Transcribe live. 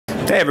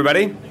Hey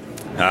everybody,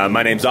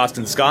 my name's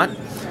Austin Scott.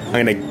 I'm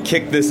going to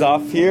kick this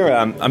off here.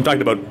 I'm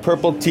talking about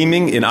purple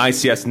teaming in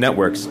ICS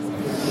networks.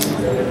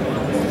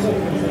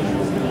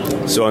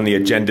 So on the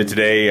agenda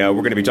today,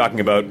 we're going to be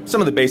talking about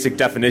some of the basic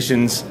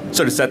definitions,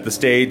 sort of set the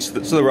stage so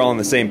that we're all on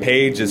the same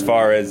page as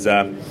far as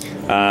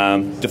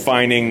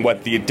defining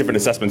what the different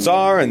assessments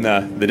are and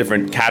the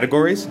different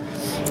categories.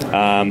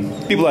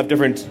 People have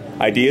different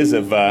ideas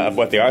of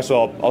what they are,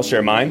 so I'll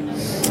share mine.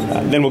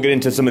 Then we'll get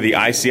into some of the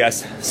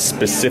ICS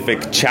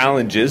specific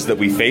challenges that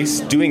we face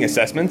doing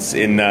assessments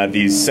in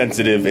these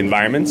sensitive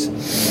environments.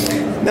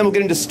 Then we'll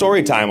get into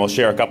story time. I'll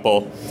share a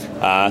couple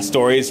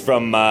stories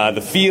from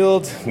the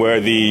field where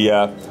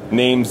the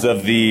names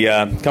of the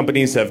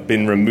companies have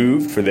been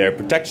removed for their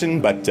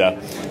protection, but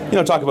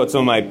talk about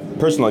some of my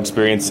personal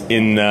experience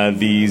in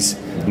these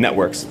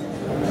networks.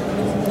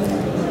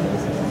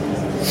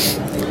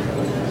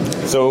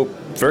 So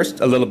first,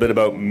 a little bit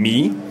about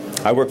me.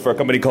 I work for a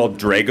company called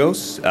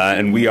Dragos,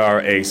 and we are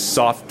a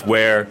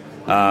software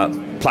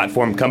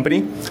platform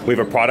company. We have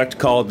a product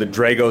called the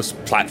Dragos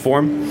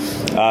platform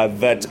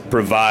that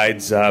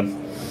provides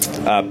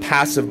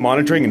passive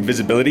monitoring and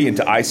visibility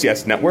into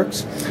ICS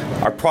networks.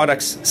 Our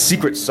product's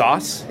secret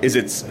sauce is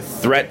its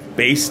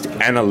threat-based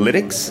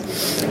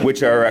analytics,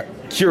 which are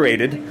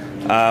curated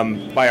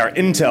by our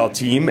Intel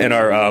team and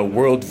our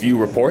worldview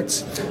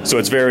reports. So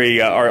it's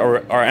very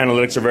our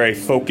analytics are very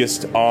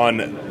focused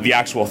on the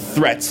actual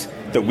threats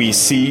that we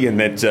see and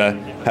that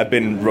have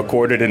been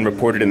recorded and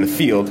reported in the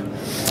field.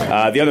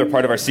 The other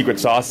part of our secret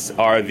sauce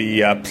are the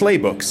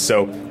playbooks.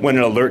 So when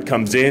an alert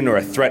comes in or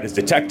a threat is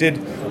detected,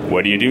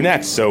 what do you do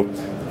next? So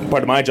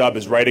part of my job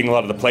is writing a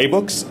lot of the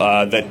playbooks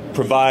that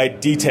provide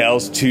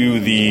details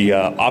to the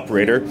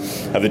operator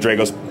of the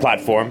Dragos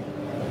platform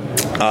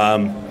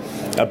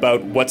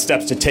about what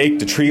steps to take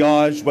to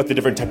triage, what the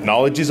different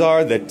technologies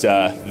are that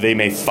they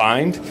may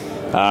find,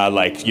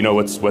 like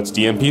what's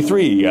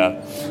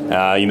DMP3,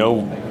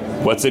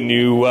 what's a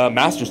new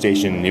master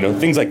station,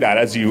 things like that.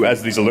 As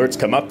these alerts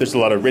come up, there's a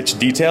lot of rich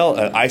detail,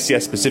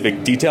 ICS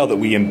specific detail that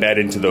we embed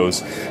into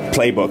those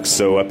playbooks,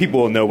 so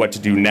people will know what to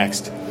do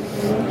next.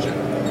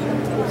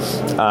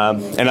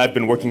 And I've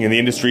been working in the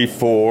industry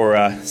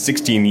for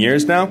 16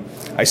 years now.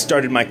 I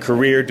started my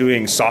career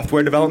doing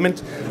software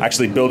development,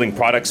 actually building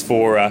products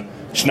for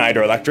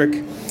Schneider Electric,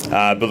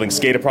 building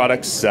SCADA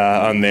products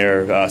on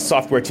their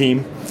software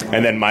team,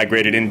 and then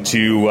migrated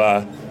into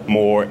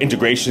more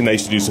integration. I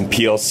used to do some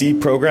PLC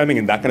programming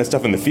and that kind of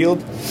stuff in the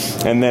field.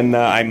 And then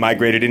I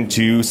migrated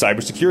into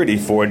cybersecurity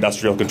for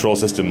industrial control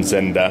systems,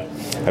 and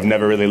I've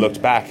never really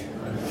looked back.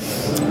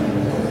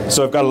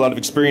 So I've got a lot of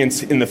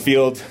experience in the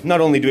field, not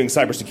only doing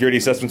cybersecurity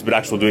assessments, but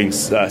actually doing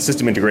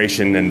system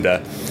integration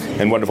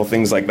and wonderful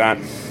things like that.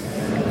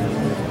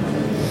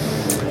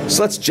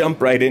 So let's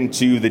jump right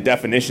into the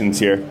definitions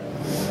here.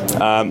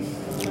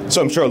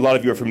 So I'm sure a lot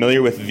of you are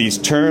familiar with these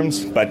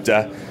terms, but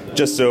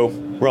just so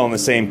we're all on the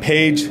same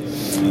page,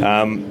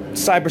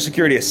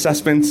 cybersecurity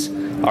assessments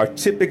are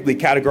typically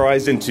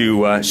categorized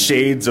into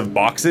shades of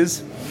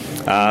boxes.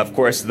 Of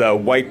course, the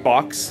white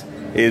box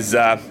is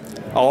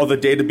all the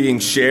data being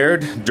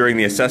shared during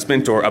the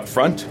assessment or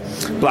upfront.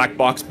 Black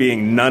box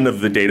being none of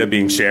the data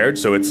being shared,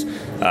 so it's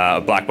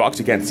a black box,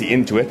 you can't see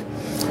into it.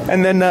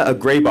 And then a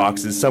gray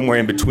box is somewhere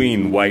in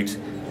between white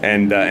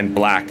and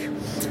black.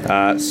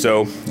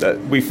 So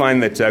we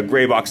find that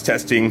gray box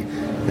testing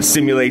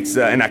simulates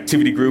an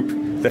activity group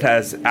that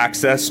has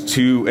access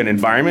to an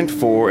environment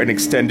for an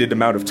extended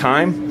amount of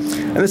time.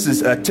 And this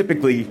is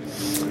typically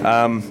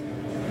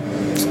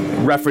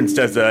referenced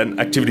as an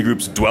activity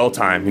group's dwell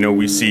time.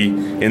 We see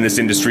in this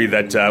industry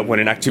that when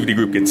an activity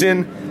group gets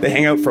in, they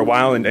hang out for a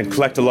while and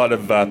collect a lot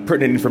of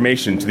pertinent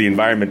information to the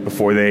environment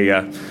before they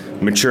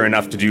mature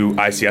enough to do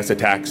ICS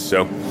attacks.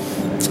 So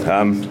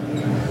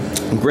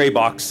gray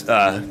box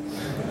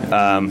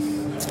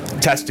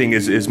testing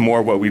is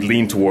more what we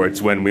lean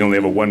towards when we only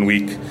have a 1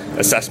 week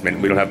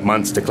assessment. We don't have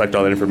months to collect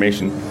all that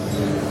information.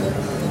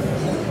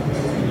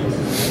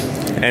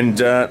 And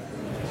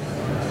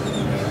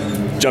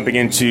jumping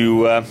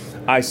into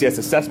ICS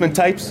assessment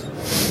types.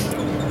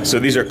 So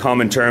these are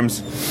common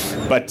terms,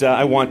 but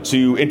I want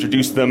to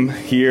introduce them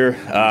here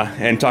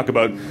and talk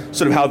about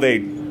sort of how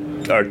they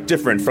are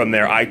different from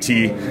their IT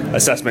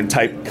assessment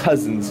type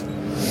cousins.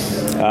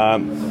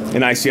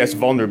 An ICS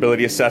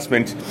vulnerability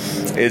assessment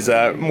is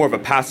more of a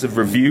passive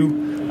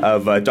review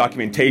of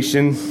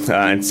documentation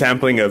and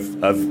sampling of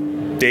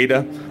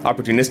data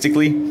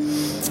opportunistically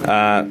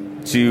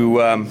to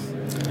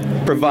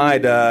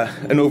provide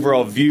an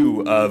overall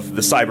view of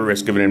the cyber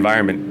risk of an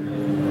environment.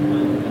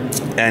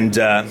 And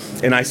an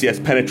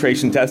ICS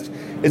penetration test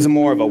is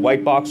more of a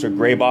white box or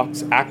gray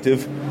box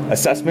active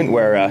assessment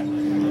where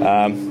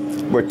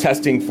we're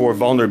testing for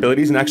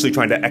vulnerabilities and actually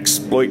trying to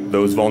exploit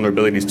those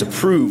vulnerabilities to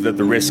prove that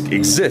the risk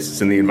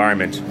exists in the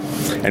environment.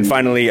 And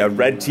finally, a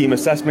red team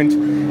assessment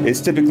is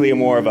typically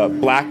more of a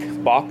black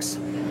box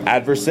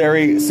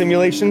adversary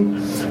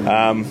simulation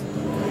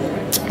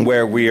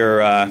where we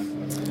are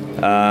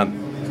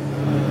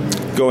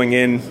going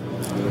in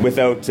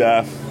without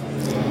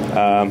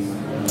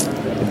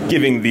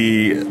giving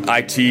the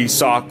IT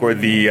SOC or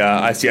the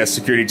ICS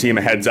security team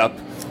a heads up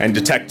and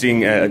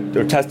detecting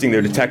or testing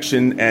their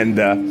detection and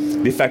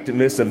the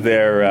effectiveness of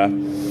their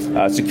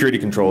security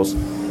controls.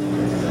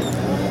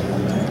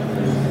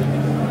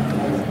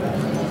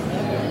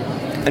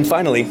 And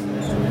finally,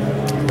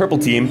 purple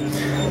team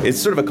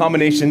is sort of a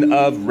combination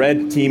of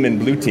red team and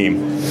blue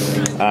team.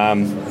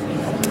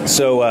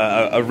 So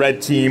a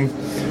red team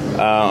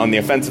on the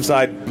offensive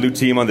side, blue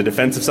team on the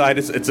defensive side.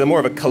 It's a more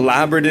of a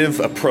collaborative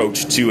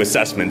approach to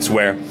assessments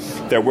where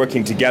they're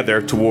working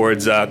together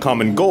towards a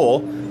common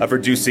goal of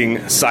reducing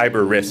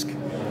cyber risk.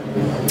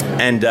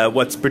 And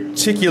what's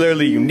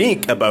particularly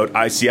unique about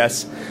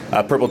ICS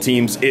purple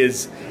teams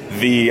is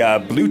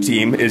the blue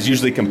team is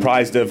usually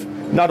comprised of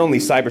not only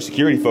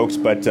cybersecurity folks,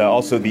 but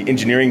also the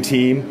engineering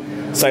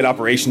team, site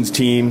operations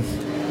team,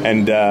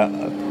 and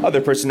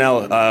other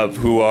personnel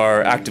who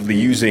are actively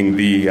using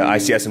the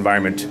ICS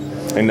environment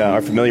and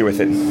are familiar with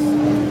it.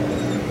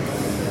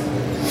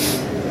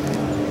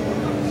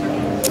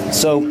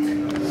 So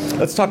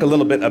let's talk a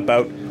little bit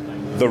about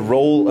the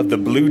role of the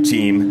blue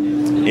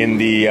team in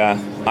the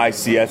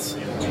ICS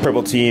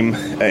purple team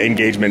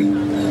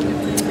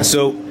engagement.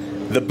 So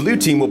the blue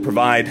team will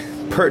provide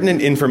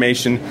pertinent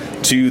information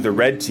to the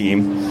red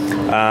team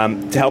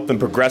to help them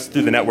progress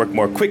through the network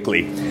more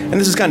quickly. And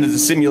this is kind of to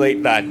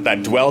simulate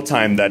that dwell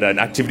time that an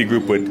activity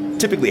group would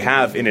typically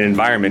have in an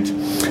environment.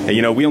 And,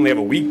 you know, we only have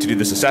a week to do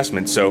this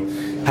assessment, so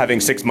having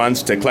 6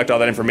 months to collect all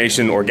that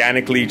information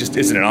organically just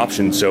isn't an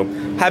option. So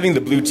having the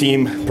blue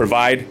team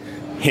provide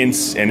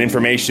hints and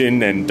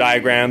information and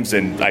diagrams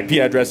and IP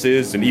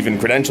addresses and even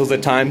credentials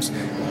at times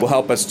will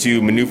help us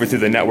to maneuver through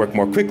the network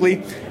more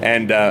quickly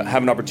and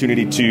have an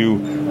opportunity to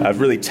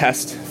really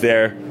test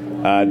their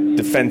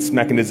defense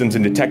mechanisms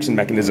and detection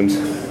mechanisms.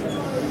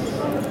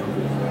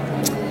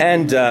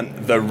 And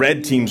the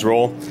red team's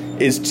role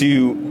is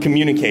to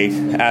communicate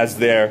as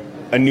they're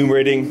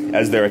enumerating,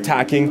 as they're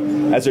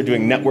attacking, as they're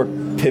doing network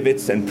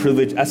pivots and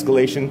privilege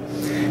escalation,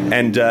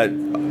 and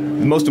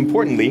most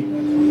importantly,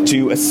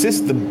 to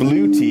assist the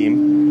blue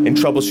team in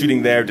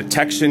troubleshooting their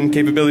detection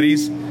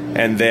capabilities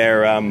and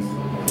their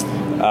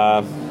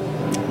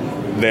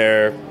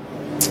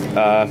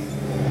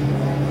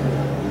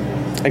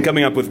and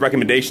coming up with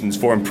recommendations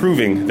for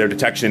improving their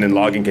detection and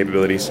logging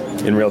capabilities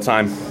in real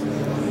time.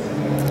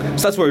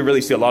 So that's where we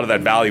really see a lot of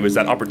that value, is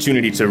that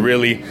opportunity to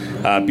really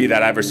be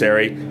that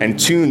adversary and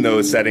tune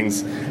those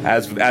settings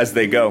as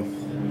they go.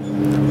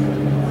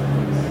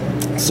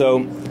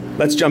 So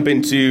let's jump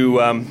into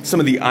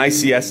some of the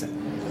ICS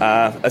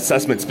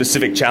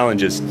assessment-specific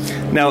challenges.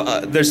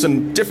 Now, there's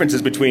some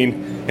differences between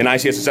an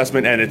ICS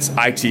assessment and its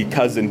IT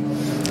cousin.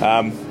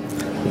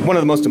 One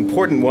of the most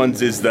important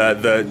ones is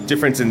the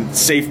difference in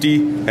safety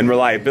and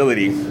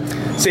reliability.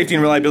 Safety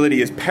and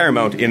reliability is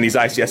paramount in these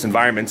ICS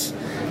environments,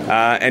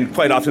 and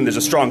quite often there's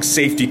a strong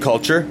safety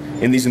culture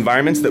in these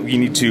environments that we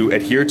need to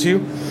adhere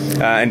to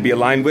and be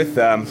aligned with,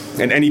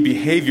 and any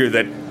behavior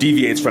that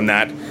deviates from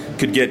that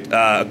could get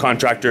a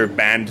contractor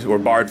banned or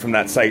barred from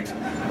that site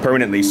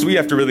permanently. So we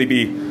have to really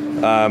be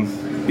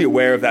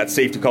aware of that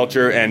safety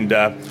culture and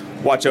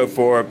watch out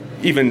for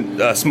even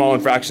small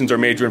infractions or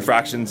major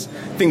infractions.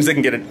 Things that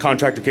can get a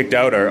contractor kicked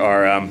out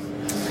are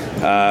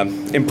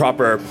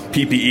improper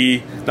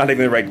PPE, not having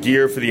the right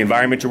gear for the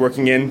environment you're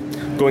working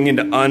in, going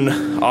into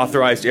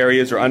unauthorized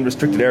areas or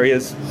unrestricted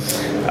areas,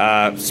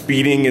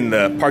 speeding in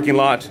the parking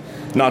lot,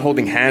 not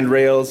holding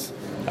handrails,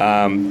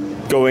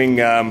 going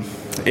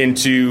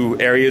into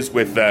areas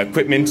with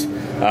equipment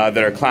that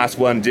are Class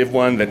 1, Div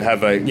 1 that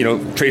have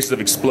traces of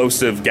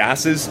explosive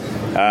gases.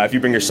 If you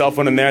bring your cell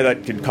phone in there,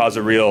 that could cause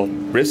a real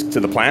risk to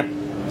the plant.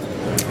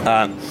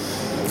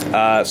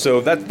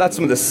 So that's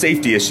some of the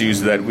safety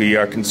issues that we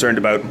are concerned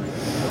about.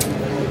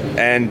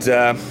 And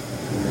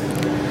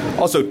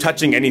also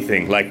touching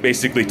anything, like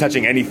basically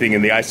touching anything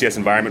in the ICS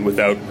environment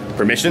without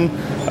permission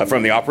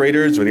from the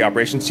operators or the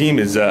operations team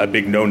is a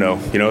big no-no.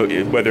 You know,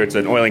 whether it's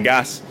an oil and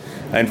gas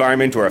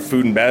environment or a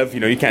food and bev,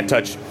 you can't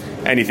touch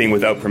anything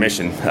without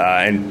permission,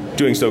 and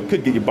doing so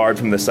could get you barred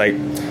from the site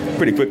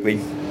pretty quickly.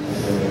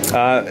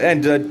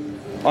 And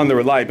on the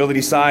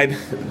reliability side,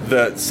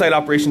 the site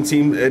operations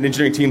team and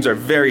engineering teams are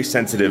very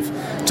sensitive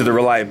to the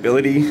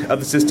reliability of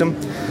the system.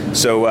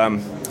 So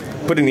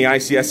putting the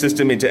ICS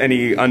system into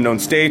any unknown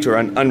state or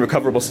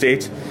unrecoverable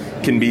state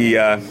can be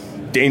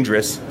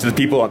dangerous to the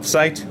people on the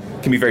site,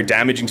 can be very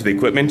damaging to the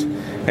equipment,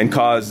 and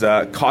cause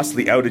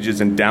costly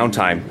outages and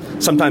downtime.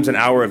 Sometimes an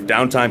hour of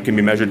downtime can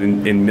be measured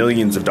in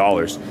millions of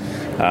dollars.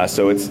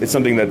 So it's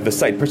something that the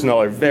site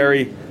personnel are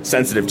very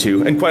sensitive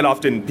to, and quite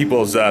often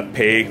people's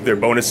pay, their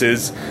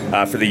bonuses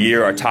for the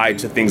year are tied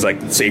to things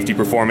like safety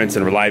performance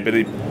and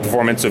reliability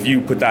performance. So if you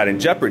put that in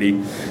jeopardy,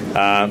 you're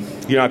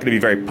not going to be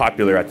very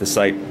popular at the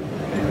site.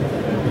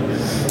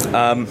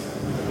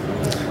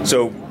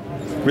 So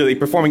really,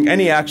 performing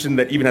any action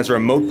that even has a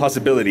remote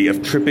possibility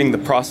of tripping the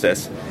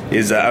process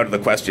is out of the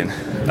question.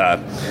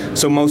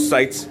 So most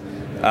sites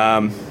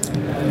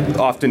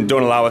often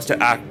don't allow us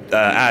to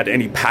add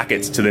any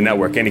packets to the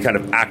network. Any kind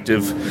of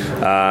active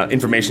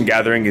information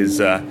gathering is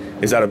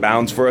out of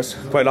bounds for us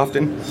quite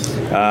often,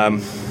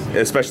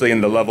 especially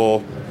in the level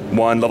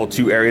 1, level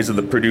 2 areas of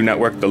the Purdue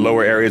network, the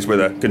lower areas where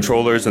the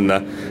controllers and the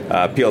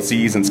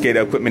PLCs and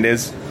SCADA equipment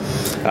is.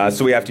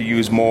 So we have to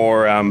use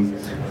more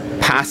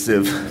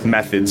passive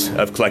methods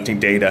of collecting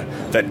data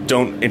that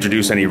don't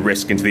introduce any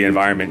risk into the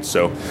environment.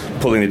 So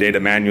pulling the data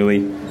manually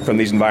from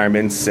these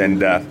environments and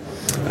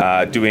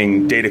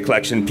doing data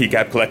collection,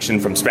 PCAP collection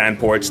from span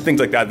ports, things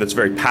like that that's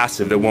very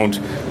passive, that won't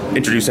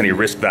introduce any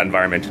risk to that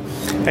environment.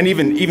 And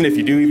even if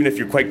you do, even if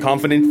you're quite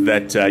confident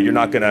that you're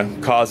not going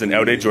to cause an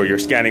outage or your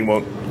scanning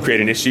won't create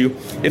an issue,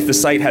 if the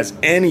site has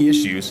any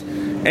issues,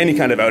 any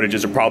kind of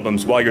outages or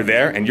problems while you're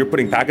there and you're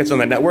putting packets on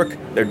that network,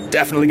 they're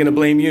definitely going to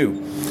blame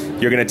you.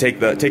 You're going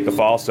to take the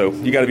fall, so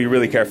you got to be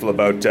really careful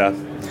about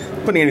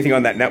putting anything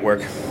on that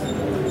network.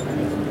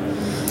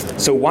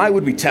 So why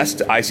would we test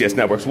ICS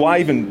networks? Why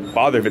even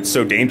bother if it's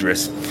so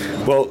dangerous?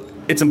 Well,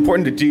 it's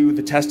important to do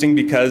the testing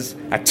because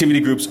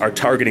activity groups are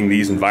targeting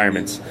these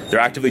environments. They're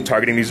actively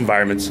targeting these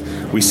environments.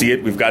 We see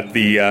it. We've got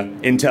the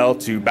intel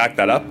to back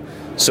that up.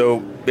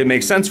 So it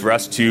makes sense for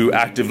us to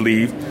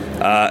actively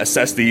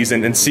assess these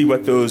and see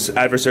what those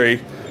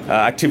adversary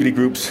activity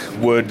groups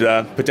would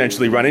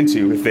potentially run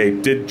into if they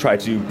did try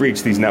to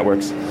breach these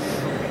networks.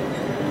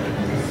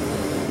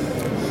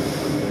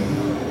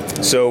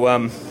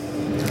 So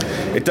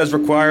it does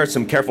require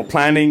some careful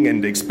planning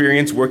and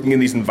experience working in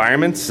these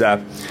environments.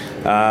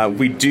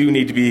 We do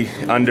need to be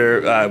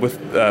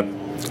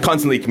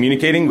constantly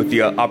communicating with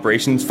the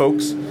operations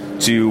folks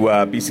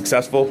to be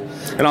successful.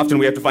 And often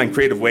we have to find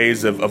creative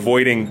ways of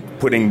avoiding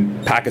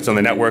putting packets on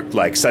the network,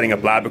 like setting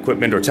up lab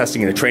equipment or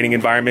testing in a training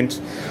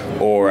environment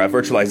or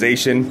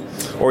virtualization,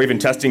 or even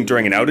testing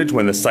during an outage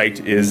when the site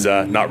is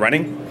not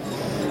running.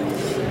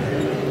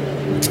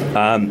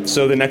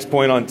 So the next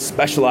point on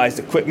specialized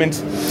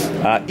equipment.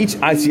 Each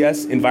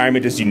ICS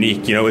environment is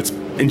unique. You know, it's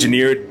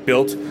engineered,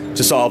 built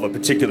to solve a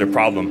particular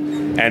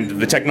problem.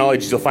 And the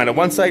technologies you'll find at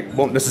one site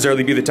won't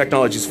necessarily be the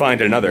technologies you find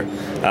at another.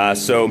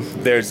 So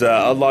there's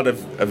a lot of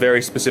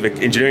very specific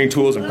engineering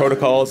tools and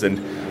protocols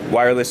and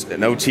wireless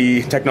and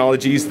OT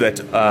technologies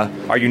that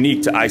are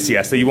unique to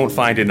ICS that you won't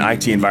find in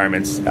IT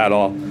environments at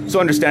all. So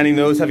understanding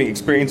those, having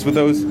experience with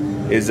those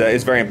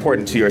is very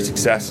important to your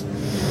success.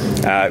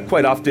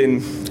 Quite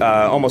often,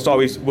 almost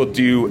always, we'll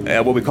do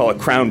what we call a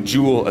crown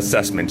jewel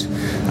assessment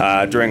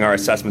during our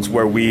assessments,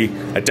 where we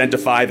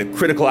identify the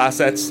critical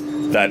assets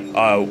that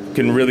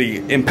can really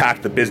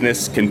impact the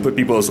business, can put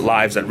people's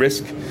lives at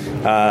risk,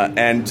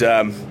 and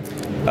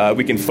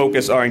we can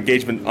focus our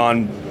engagement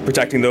on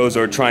protecting those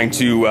or trying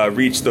to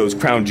reach those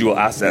crown jewel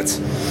assets.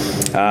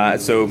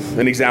 So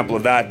an example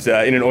of that,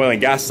 in an oil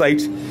and gas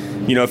site,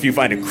 you know, if you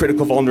find a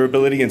critical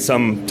vulnerability in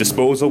some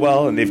disposal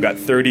well and they've got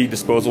 30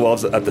 disposal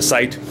wells at the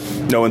site,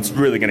 no one's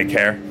really going to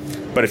care.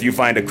 But if you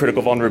find a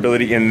critical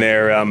vulnerability in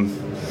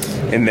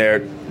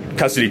their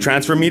custody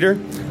transfer meter,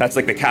 that's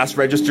like the cash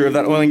register of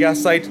that oil and gas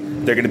site,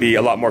 they're going to be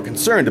a lot more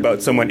concerned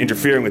about someone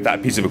interfering with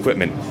that piece of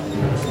equipment.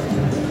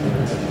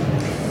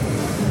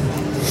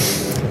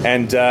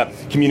 And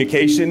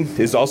communication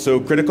is also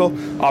critical.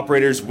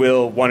 Operators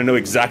will want to know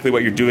exactly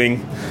what you're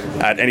doing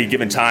at any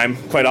given time.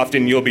 Quite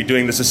often you'll be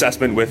doing this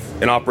assessment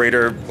with an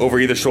operator over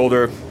either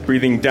shoulder,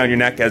 breathing down your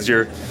neck as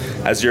you're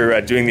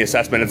doing the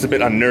assessment. It's a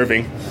bit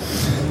unnerving.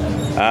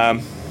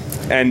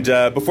 And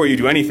before you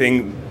do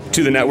anything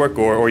to the network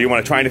or you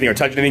want to try anything or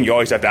touch anything, you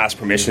always have to ask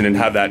permission and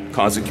have that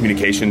constant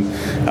communication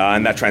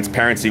and that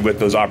transparency with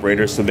those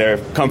operators so they're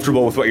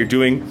comfortable with what you're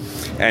doing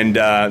and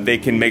they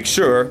can make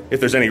sure if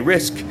there's any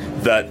risk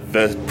that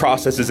the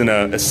process is in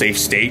a safe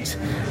state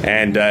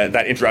and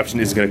that interruption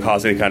isn't going to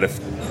cause any kind of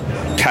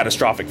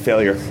catastrophic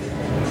failure.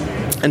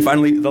 And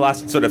finally, the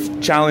last sort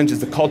of challenge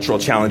is the cultural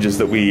challenges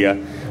that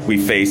we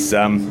face.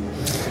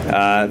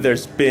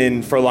 There's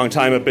been for a long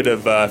time a bit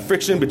of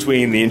friction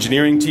between the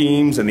engineering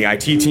teams and the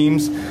IT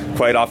teams.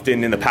 Quite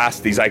often in the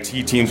past, these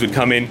IT teams would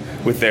come in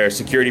with their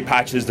security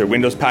patches, their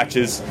Windows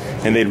patches,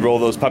 and they'd roll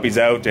those puppies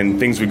out and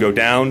things would go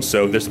down.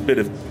 So there's a bit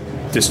of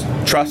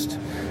distrust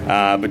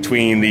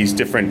between these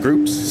different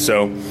groups.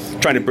 So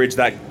trying to bridge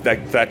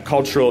that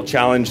cultural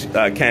challenge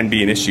can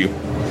be an issue.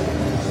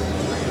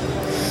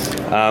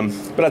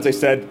 But as I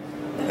said,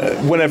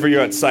 whenever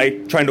you're at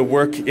site, trying to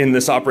work in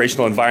this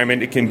operational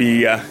environment, it can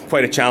be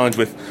quite a challenge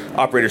with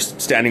operators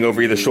standing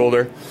over either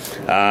shoulder.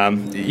 I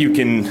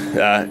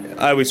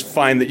always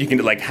find that you can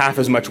get like half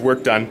as much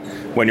work done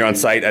when you're on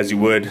site as you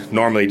would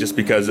normally, just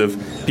because of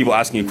people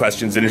asking you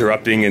questions and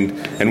interrupting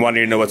and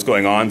wanting to know what's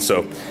going on.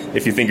 So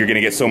if you think you're going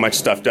to get so much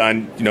stuff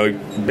done, you know,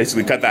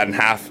 basically cut that in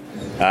half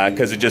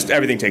because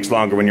everything takes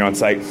longer when you're on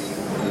site.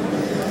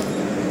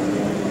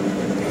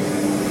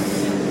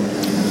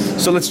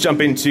 So let's jump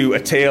into a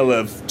tale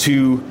of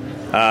two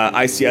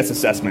ICS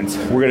assessments.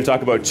 We're going to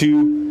talk about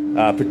two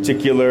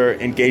particular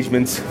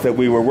engagements that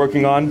we were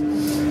working on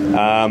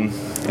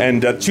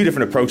and two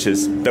different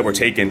approaches that were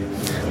taken.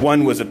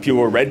 One was a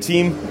pure red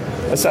team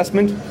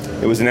assessment.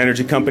 It was an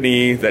energy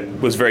company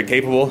that was very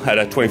capable, had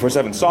a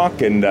 24/7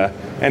 SOC and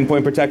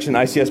endpoint protection,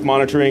 ICS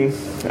monitoring,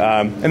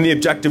 and the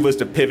objective was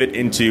to pivot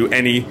into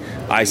any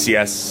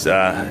ICS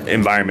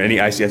environment, any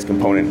ICS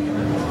component.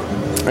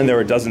 And there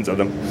were dozens of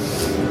them.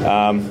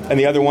 And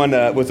the other one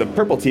was a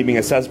purple teaming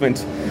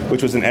assessment,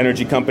 which was an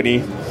energy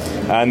company,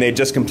 and they had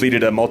just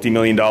completed a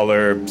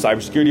multi-million-dollar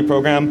cybersecurity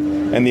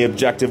program, and the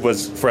objective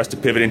was for us to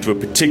pivot into a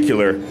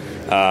particular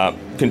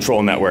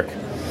control network.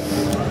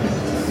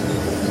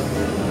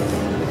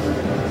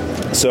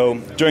 So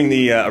during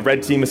the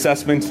red team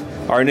assessment,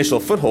 our initial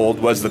foothold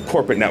was the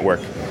corporate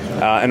network,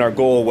 and our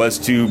goal was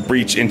to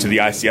breach into the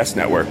ICS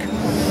network.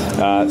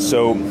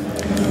 So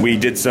we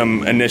did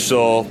some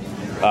initial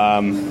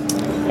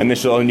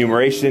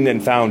enumeration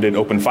and found an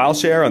open file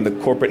share on the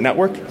corporate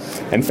network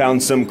and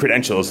found some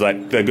credentials,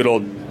 like the good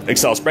old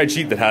Excel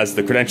spreadsheet that has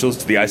the credentials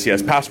to the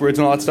ICS passwords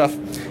and all that stuff.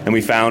 And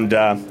we found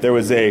there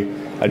was a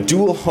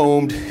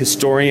dual-homed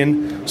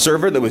historian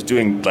server that was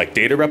doing like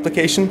data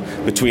replication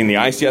between the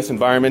ICS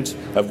environment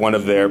of one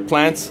of their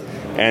plants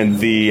and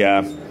the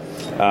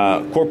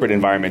corporate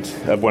environment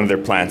of one of their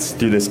plants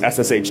through this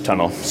SSH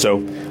tunnel. So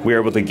we were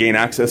able to gain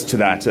access to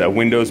that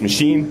Windows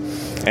machine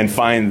and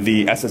find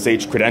the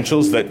SSH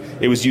credentials that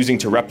it was using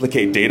to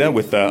replicate data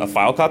with a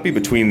file copy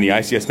between the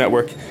ICS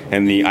network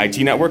and the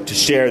IT network to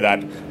share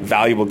that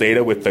valuable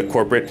data with the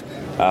corporate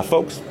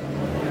folks.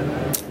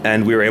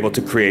 And we were able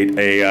to create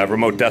a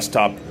remote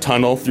desktop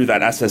tunnel through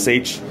that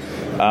SSH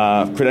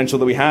credential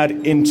that we had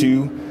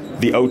into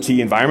the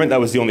OT environment. That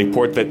was the only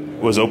port that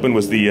was open,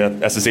 was the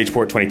SSH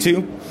port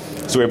 22.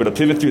 So we were able to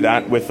pivot through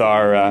that with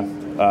our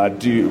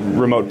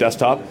remote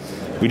desktop.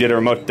 We did a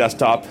remote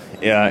desktop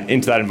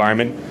into that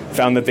environment,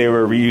 found that they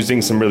were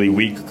reusing some really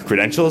weak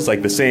credentials,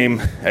 like the same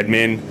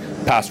admin,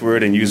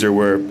 password, and user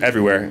were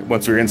everywhere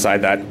once we were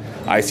inside that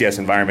ICS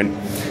environment.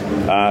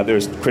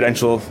 There's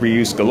credential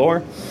reuse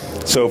galore.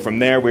 So from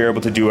there, we were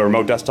able to do a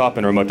remote desktop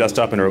and a remote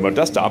desktop and a remote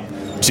desktop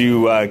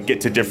to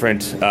get to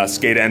different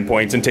SCADA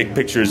endpoints and take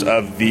pictures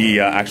of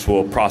the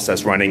actual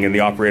process running and the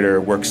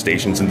operator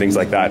workstations and things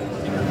like that.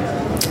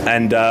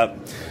 And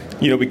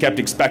we kept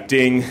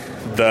expecting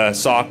the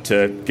SOC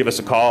to give us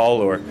a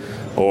call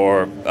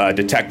or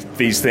detect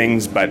these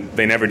things, but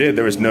they never did.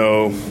 There was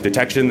no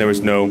detection. There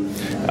was no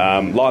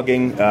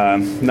logging.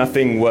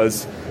 Nothing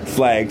was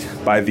flagged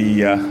by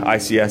the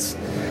ICS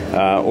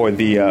or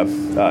the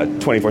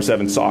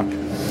 24/7 SOC.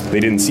 They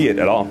didn't see it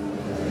at all.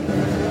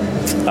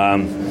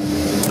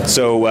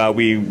 So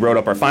we wrote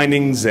up our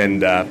findings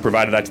and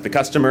provided that to the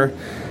customer.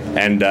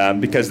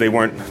 And because they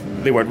weren't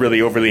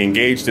really overly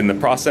engaged in the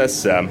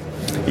process,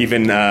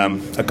 even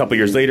a couple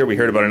years later, we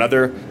heard about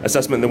another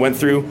assessment that went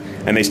through,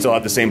 and they still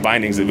had the same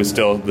findings. It was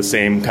still the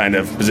same kind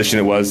of position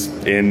it was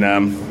in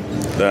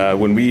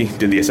when we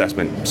did the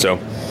assessment. So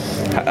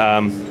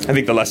I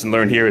think the lesson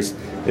learned here is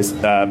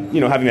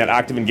having that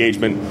active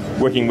engagement,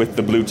 working with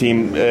the blue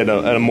team at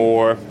a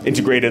more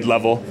integrated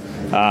level,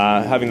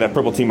 having that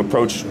purple team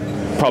approach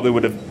probably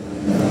would have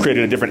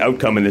created a different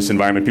outcome in this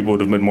environment. People would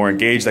have been more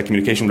engaged, that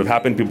communication would have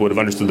happened, people would have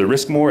understood the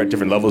risk more at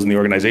different levels in the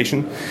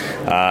organization,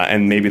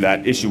 and maybe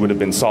that issue would have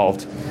been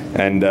solved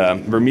and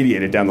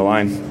remediated down the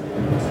line.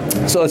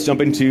 So let's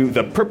jump into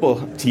the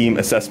purple team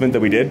assessment that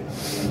we did.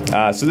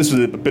 So this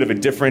was a bit of a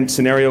different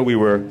scenario. We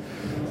were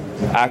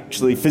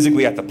actually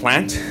physically at the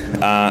plant,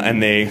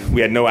 and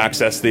we had no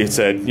access. They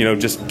said,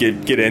 just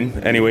get in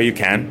any way you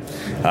can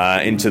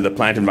into the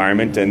plant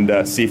environment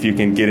and see if you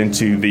can get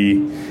into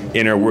the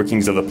inner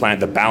workings of the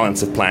plant, the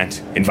balance of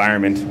plant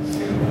environment.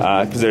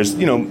 Because there's,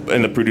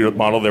 in the Purdue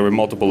model, there were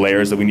multiple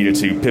layers that we needed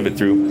to pivot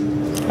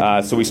through.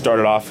 So we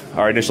started off,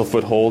 our initial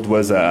foothold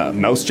was a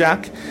mouse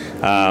jack,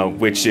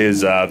 which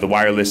is the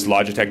wireless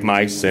Logitech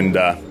mice and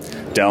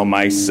Dell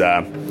mice.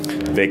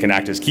 They can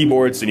act as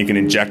keyboards, and you can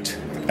inject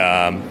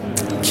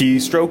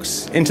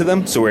keystrokes into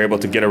them. So we're able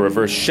to get a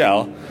reverse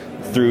shell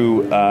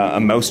through a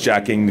mouse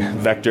jacking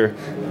vector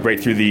right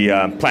through the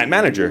plant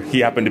manager. He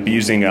happened to be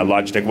using a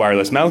Logitech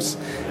wireless mouse,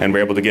 and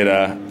we're able to get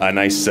a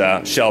nice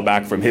shell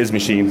back from his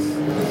machine.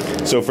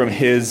 So from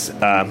his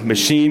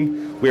machine,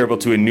 we were able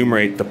to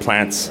enumerate the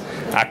plant's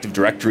Active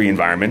Directory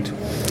environment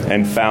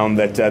and found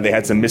that they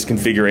had some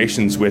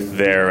misconfigurations with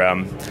their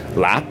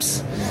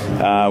LAPS,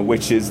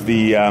 which is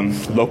the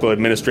local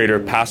administrator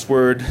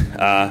password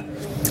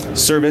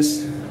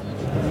service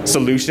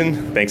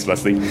solution. Thanks,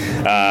 Leslie.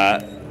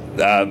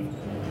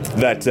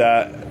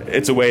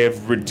 It's a way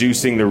of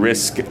reducing the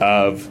risk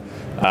of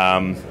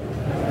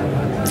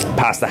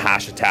pass the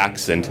hash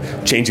attacks and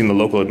changing the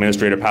local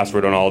administrator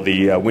password on all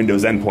the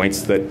Windows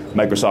endpoints that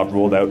Microsoft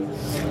rolled out.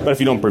 But if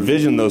you don't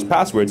provision those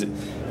passwords,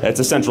 it's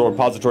a central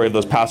repository of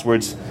those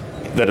passwords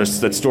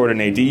that's stored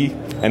in AD,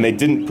 and they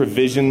didn't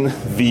provision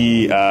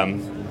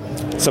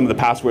some of the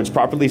passwords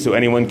properly, so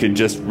anyone could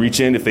just reach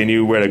in if they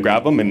knew where to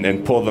grab them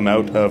and pull them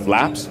out of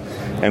LAPS.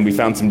 And we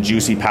found some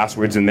juicy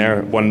passwords in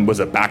there. One was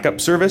a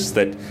backup service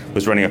that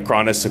was running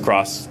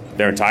across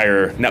their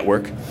entire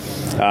network,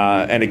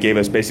 and it gave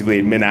us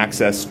basically admin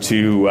access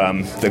to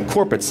the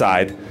corporate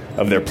side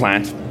of their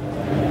plant,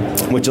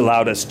 which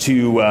allowed us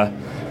to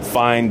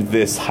find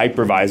this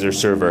hypervisor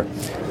server.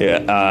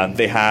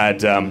 They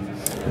had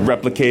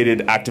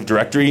replicated Active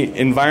Directory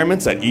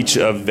environments at each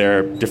of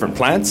their different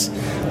plants,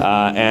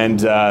 and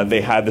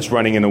they had this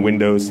running in a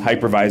Windows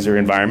hypervisor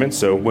environment.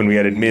 So when we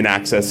had admin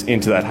access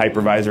into that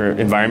hypervisor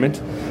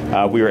environment,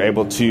 we were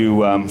able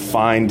to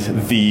find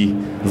the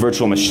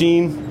virtual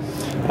machine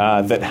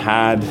that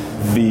had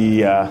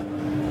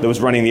that was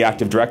running the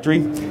Active Directory,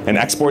 and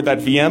export that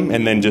VM,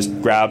 and then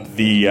just grab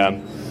the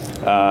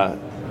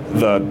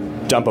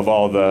dump of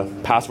all the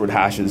password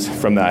hashes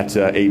from that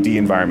AD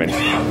environment.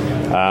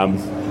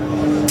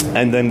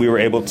 And then we were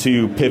able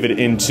to pivot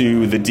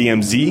into the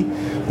DMZ,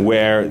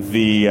 where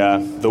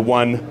the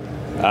one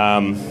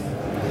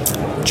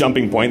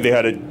jumping point, they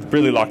had it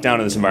really locked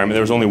down in this environment.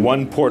 There was only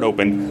one port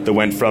open that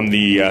went from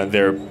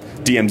their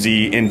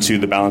DMZ into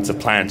the balance of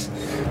plant,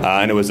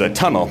 and it was a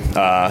tunnel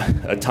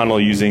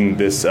using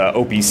this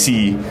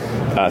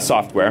OPC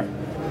software.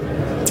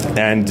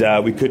 And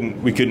we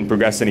couldn't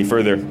progress any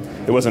further.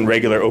 It wasn't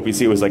regular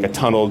OPC; it was like a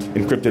tunneled,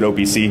 encrypted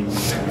OPC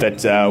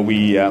that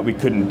we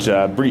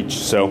couldn't breach.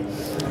 So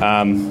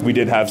we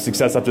did have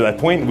success up to that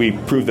point. We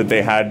proved that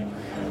they had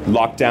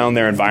locked down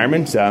their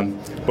environment,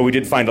 but we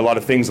did find a lot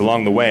of things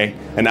along the way,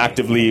 and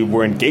actively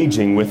were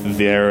engaging with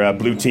their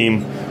blue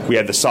team. We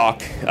had the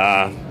SOC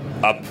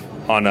up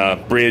on a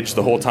bridge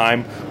the whole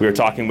time. We were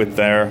talking with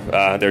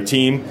their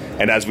team,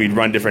 and as we'd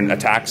run different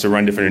attacks or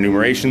run different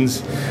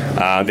enumerations,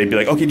 they'd be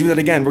like, okay, do that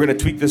again. We're going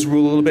to tweak this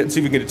rule a little bit and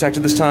see if we can detect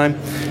it this time.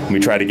 And we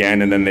tried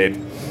again, and then they'd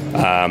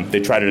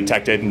try to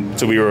detect it. And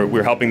so we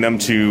were helping them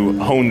to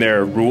hone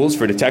their rules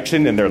for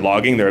detection and their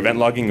logging, their event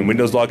logging and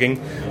Windows logging,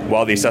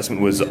 while the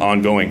assessment was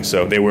ongoing.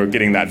 So they were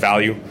getting that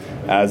value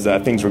as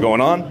things were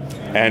going on,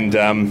 and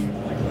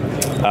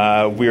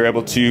we were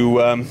able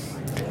to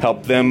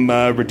help them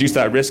reduce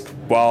that risk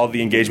while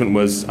the engagement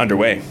was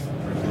underway.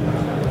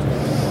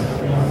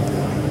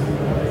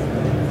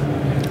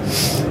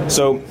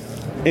 So,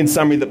 in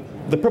summary,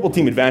 the Purple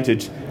Team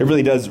advantage, it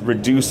really does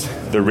reduce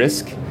the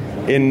risk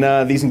in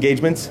these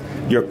engagements.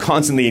 You're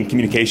constantly in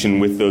communication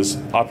with those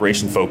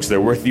operation folks.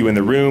 They're with you in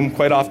the room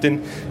quite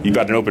often. You've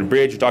got an open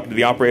bridge, you're talking to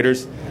the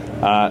operators.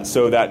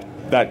 So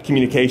that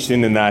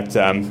communication and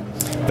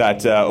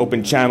that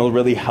open channel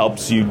really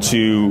helps you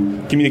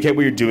to communicate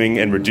what you're doing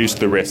and reduce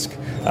the risk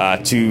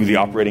to the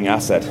operating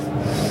asset.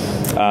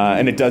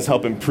 And it does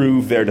help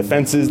improve their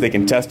defenses. They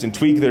can test and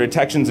tweak their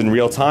detections in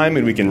real time,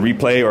 and we can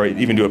replay or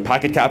even do a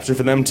packet capture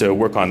for them to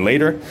work on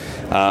later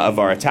of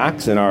our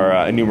attacks and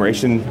our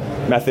enumeration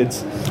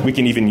methods. We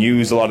can even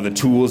use a lot of the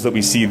tools that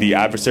we see the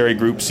adversary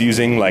groups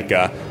using, like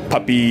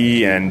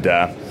Puppy and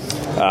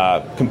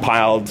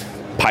compiled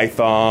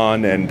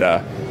Python and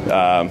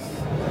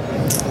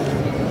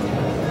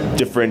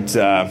different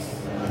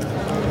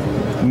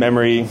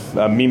memory,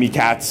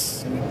 Mimikatz,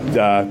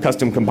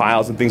 custom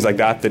compiles and things like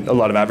that a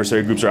lot of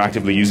adversary groups are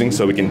actively using,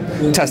 so we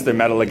can test their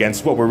mettle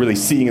against what we're really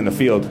seeing in the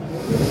field.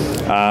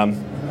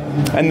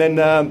 And then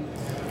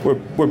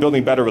we're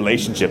building better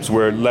relationships.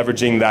 We're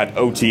leveraging that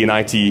OT and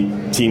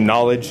IT team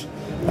knowledge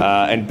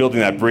and building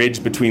that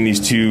bridge between these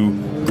two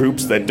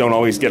groups that don't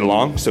always get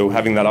along. So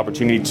having that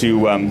opportunity to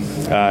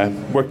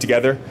work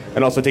together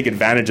and also take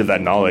advantage of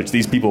that knowledge.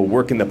 These people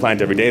work in the plant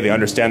every day. They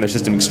understand their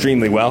system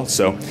extremely well.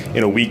 So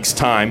in a week's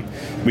time,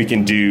 we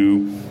can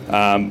do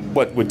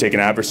what would take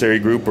an adversary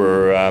group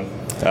or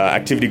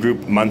activity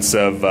group months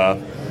of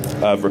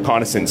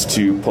reconnaissance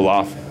to pull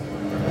off.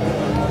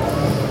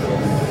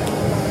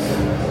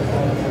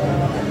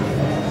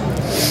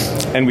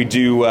 And we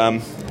do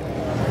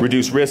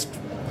reduce risk.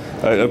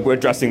 We're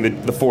addressing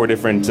the four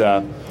different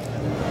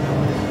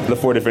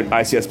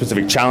ICS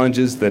specific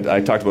challenges that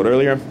I talked about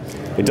earlier.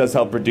 It does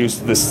help reduce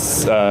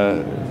this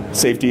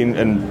safety and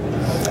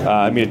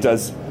it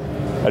does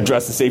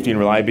address the safety and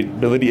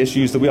reliability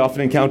issues that we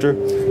often encounter.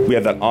 We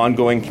have that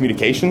ongoing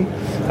communication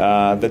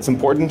that's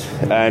important,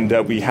 and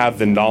we have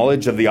the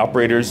knowledge of the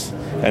operators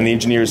and the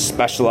engineers'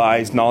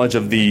 specialized knowledge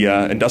of the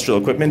industrial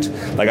equipment.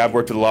 Like, I've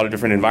worked with a lot of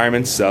different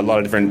environments, a lot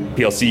of different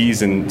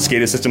PLCs and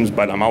SCADA systems,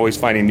 but I'm always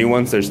finding new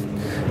ones. There's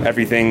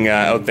everything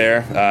out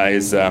there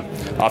is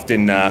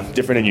often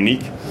different and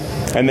unique.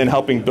 And then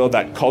helping build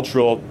that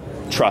cultural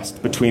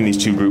trust between these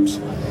two groups.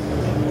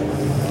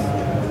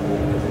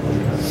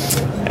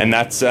 And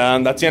that's the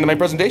end of my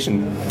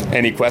presentation.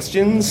 Any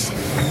questions?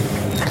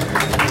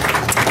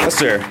 Yes,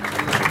 sir.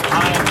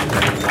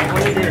 On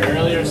one of your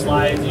earlier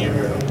slides, when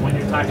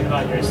you're talking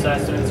about your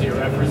assessments, you're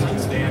referencing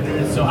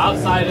standards. So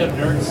outside of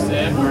NERC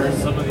SIP or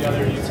some of the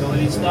other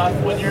utility stuff,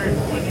 when you're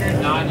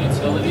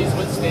non-utilities,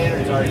 what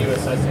standards are you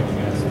assessing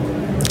against?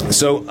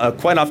 So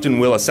quite often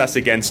we'll assess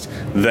against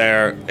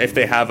if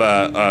they have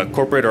a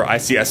corporate or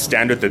ICS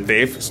standard that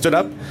they've stood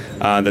up,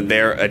 that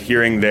they're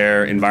adhering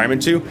their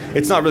environment to.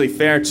 It's not really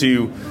fair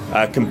to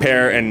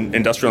compare an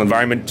industrial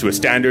environment to a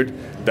standard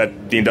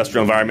that the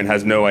industrial environment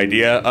has no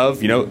idea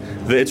of.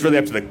 It's really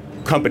up to the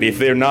company. If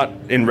they're not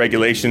in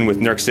regulation with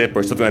NERC SIP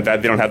or something like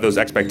that, they don't have those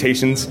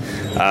expectations,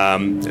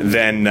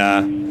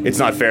 then it's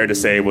not fair to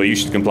say, well, you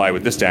should comply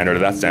with this standard or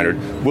that standard.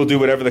 We'll do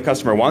whatever the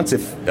customer wants.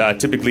 If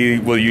typically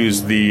we'll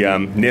use the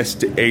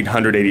NIST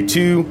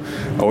 882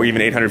 or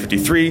even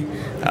 853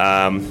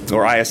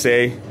 or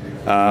ISA,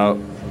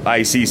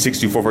 IEC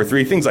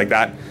 62443, things like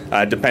that,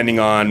 depending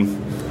on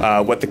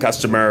what the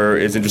customer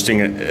is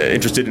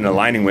interested in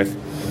aligning with.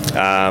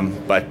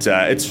 But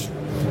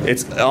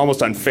it's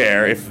almost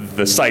unfair if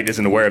the site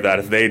isn't aware of that,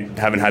 if they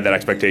haven't had that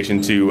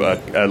expectation to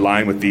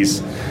align with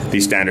these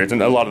standards,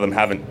 and a lot of them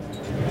haven't.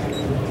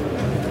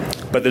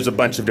 But there's a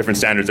bunch of different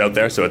standards out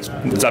there, so it's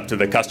up to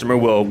the customer.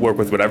 We'll work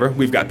with whatever.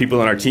 We've got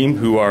people on our team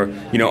who are,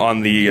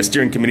 on the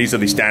steering committees of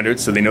these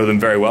standards, so they know them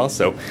very well.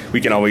 So we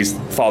can always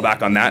fall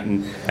back on that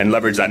and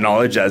leverage that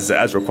knowledge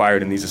as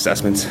required in these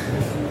assessments.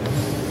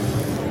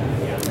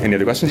 Any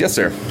other questions? Yes,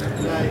 sir.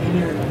 In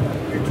your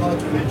talk,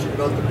 you mentioned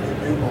about the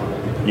Purdue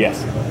model.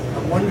 Yes.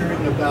 I'm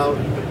wondering about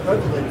the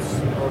prevalence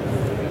of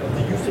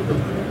the use of the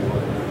Purdue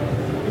model.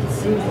 It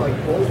seems like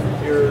both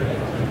of your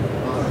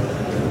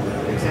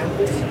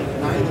examples,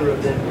 neither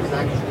of them is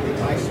actually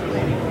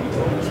isolating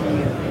the OT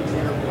and the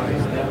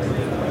enterprise network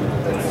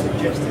that's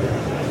suggested.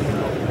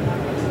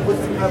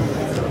 What's the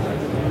prevalence of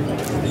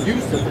the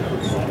use of the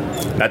Purdue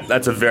model?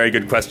 That's a very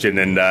good question,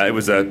 and it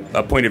was a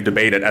point of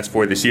debate at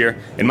S4 this year.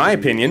 In my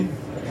opinion,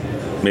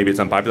 maybe it's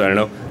unpopular, I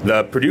don't know,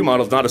 the Purdue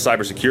model is not a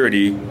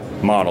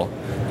cybersecurity model.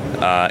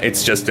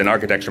 It's just an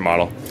architecture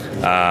model.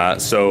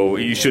 So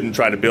you shouldn't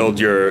try to build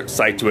your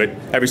site to it.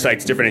 Every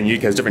site's different and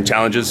unique, has different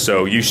challenges,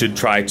 so you should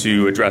try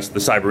to address the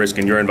cyber risk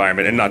in your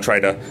environment and not try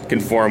to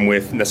conform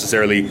with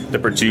necessarily the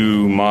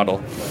Purdue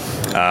model.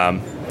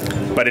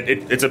 But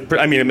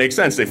it makes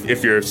sense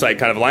if your site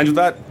kind of aligns with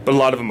that, but a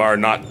lot of them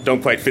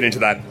don't quite fit into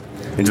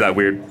that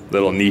weird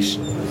little niche.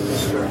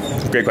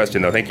 Great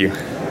question though, thank you.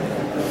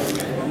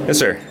 Yes,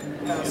 sir.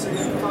 So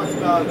you talked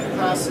about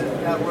passive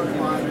network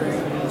monitoring,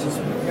 which is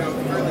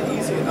fairly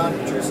easy and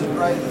non-intrusive,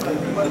 right? But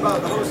what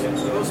about the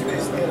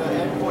host-based data,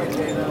 endpoint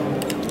data?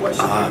 What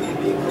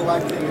should we be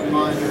collecting and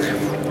monitoring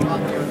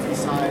on the OT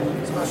side,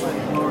 especially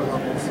at the lower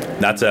levels?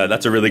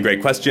 That's a really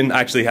great question.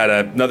 I actually had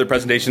another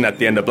presentation at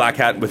the end of Black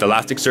Hat with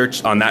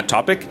Elasticsearch on that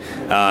topic,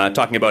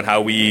 talking about how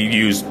we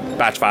use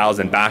batch files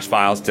and bash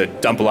files to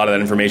dump a lot of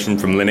that information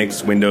from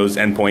Linux, Windows,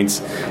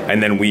 endpoints,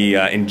 and then we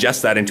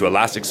ingest that into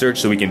Elasticsearch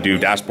so we can do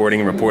dashboarding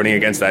and reporting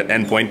against that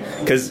endpoint,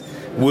 because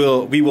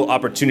we will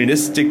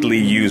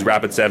opportunistically use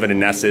Rapid7 and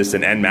Nessus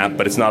and Nmap,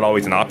 but it's not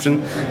always an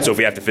option. So if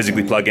we have to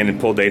physically plug in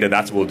and pull data,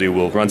 that's what we'll do.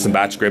 We'll run some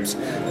batch scripts,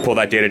 pull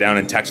that data down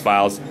in text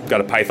files,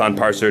 got a Python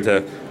parser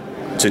to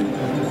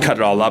cut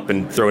it all up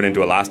and throw it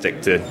into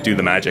Elastic to do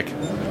the magic.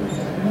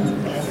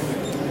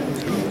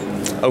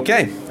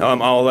 Okay,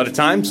 all out of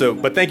time,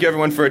 but thank you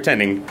everyone for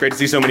attending. Great to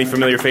see so many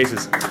familiar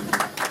faces.